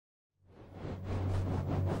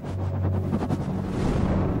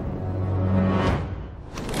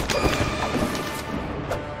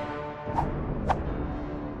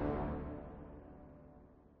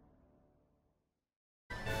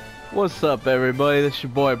What's up, everybody? This is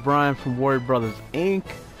your boy Brian from Warrior Brothers Inc.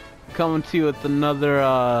 Coming to you with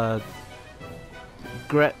another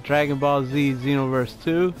Dragon Ball Z Xenoverse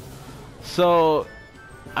 2. So,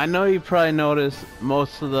 I know you probably noticed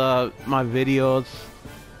most of my videos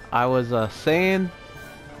I was saying.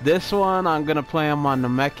 This one I'm gonna play on my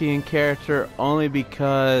Namekian character only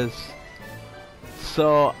because.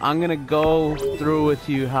 So I'm gonna go through with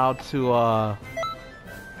you how to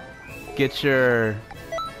get your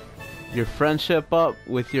friendship up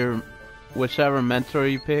with your whichever mentor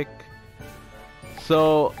you pick.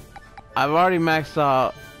 So I've already maxed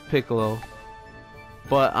out Piccolo,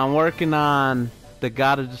 but I'm working on the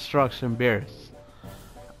God of Destruction Beerus.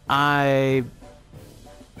 I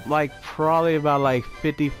probably about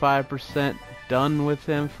 55% done with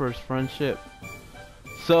him for his friendship.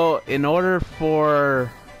 So in order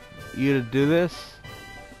for you to do this,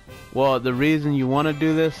 well, the reason you want to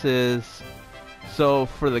do this is so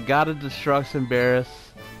for the God of Destruction Beerus,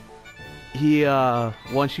 he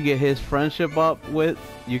once you get his friendship up with,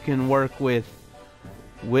 you can work with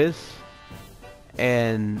Whis,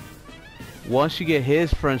 and once you get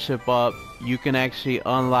his friendship up, you can actually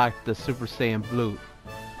unlock the Super Saiyan Blue.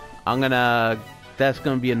 That's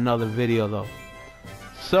gonna be another video though.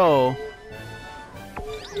 So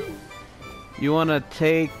you wanna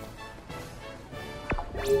take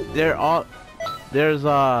there's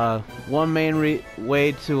one main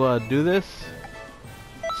way to do this.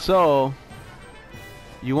 So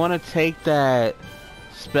you want to take that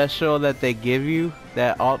special that they give you,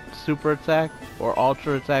 that super attack or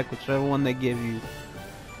ultra attack, whichever one they give you,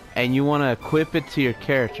 and you want to equip it to your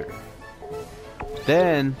character.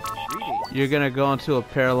 Then you're gonna go into a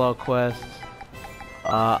parallel quest.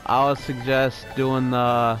 I would suggest doing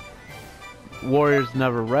the Warriors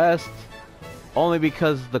Never Rest, only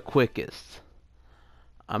because it's the quickest.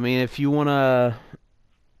 I mean, if you want to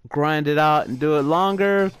grind it out and do it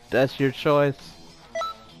longer, that's your choice.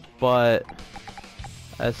 But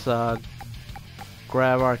let's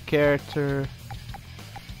grab our character.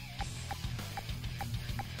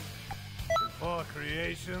 Before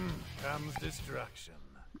creation comes destruction.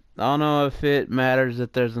 I don't know if it matters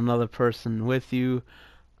if there's another person with you.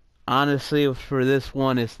 Honestly, for this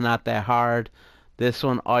one, it's not that hard. This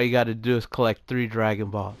one, all you got to do is collect 3 Dragon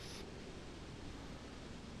Balls.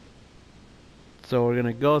 So we're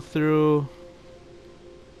gonna go through.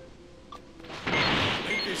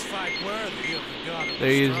 Make this fight worthy of the God of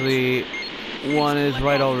There usually one is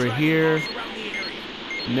right over here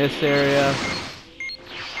in this area.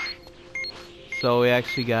 So we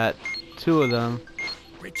actually got 2 of them.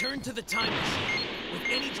 Return to the time machine with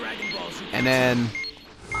any Dragon Balls you and then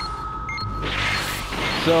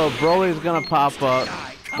so Broly's gonna pop up,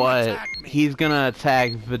 but he's gonna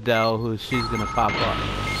attack Videl, who she's gonna pop up.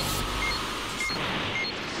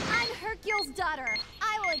 Daughter,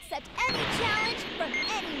 I will accept any challenge from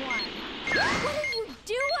anyone. What are you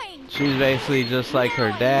doing? She's basically just like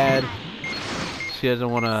her dad. She doesn't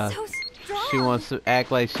want to. She wants to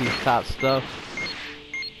act like she's top stuff.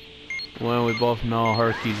 When we both know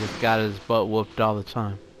Herky just got his butt whooped all the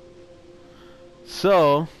time.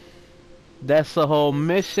 So that's the whole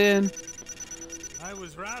mission.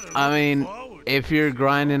 I mean, if you're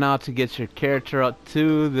grinding out to get your character up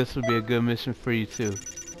too, this would be a good mission for you too.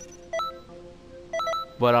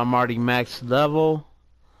 But I'm already max level.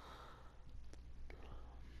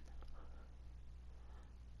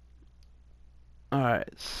 Alright,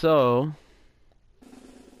 so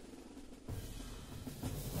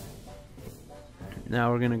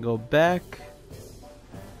now we're gonna go back.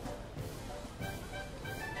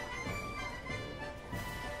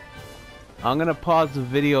 I'm gonna pause the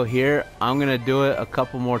video here. I'm gonna do it a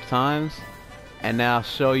couple more times, and then I'll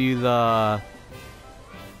show you the.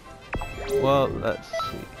 Well, let's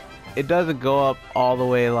see. It doesn't go up all the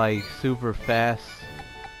way super fast,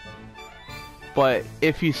 but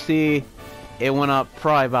if you see, it went up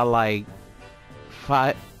probably about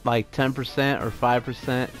 10% or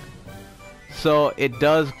 5%. So it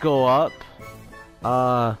does go up.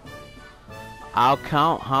 I'll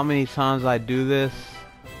count how many times I do this.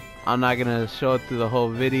 I'm not gonna show it through the whole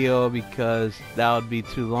video because that would be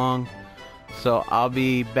too long. So I'll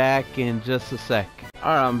be back in just a sec.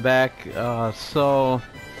 Alright, I'm back. So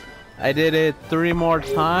I did it 3 more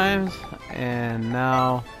times, and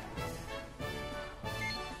now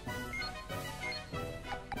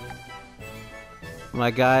my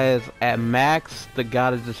guy is at max, the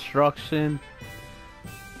God of Destruction.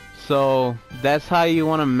 So that's how you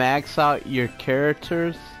want to max out your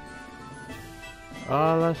characters.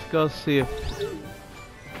 Let's go see if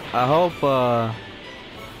I hope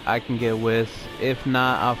I can get Whis. If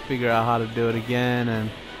not, I'll figure out how to do it again, and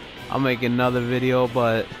I'll make another video,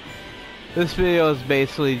 but this video is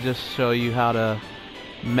basically just show you how to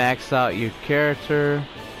max out your character.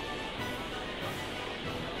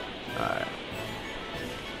 Alright.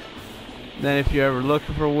 Then if you're ever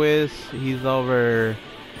looking for Wiz, he's over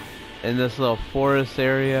in this little forest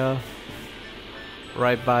area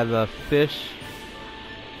right by the fish.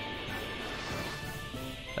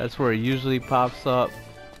 That's where it usually pops up.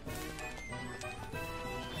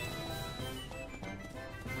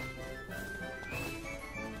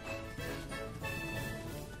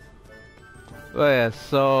 But yeah,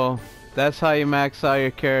 so that's how you max out your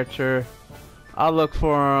character. I'll look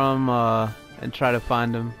for him and try to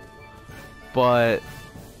find him. But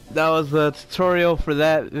that was the tutorial for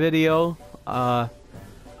that video. I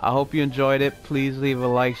hope you enjoyed it. Please leave a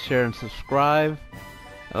like, share, and subscribe.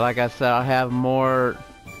 Like I said, I'll have more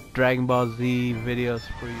Dragon Ball Z videos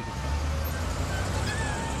for you to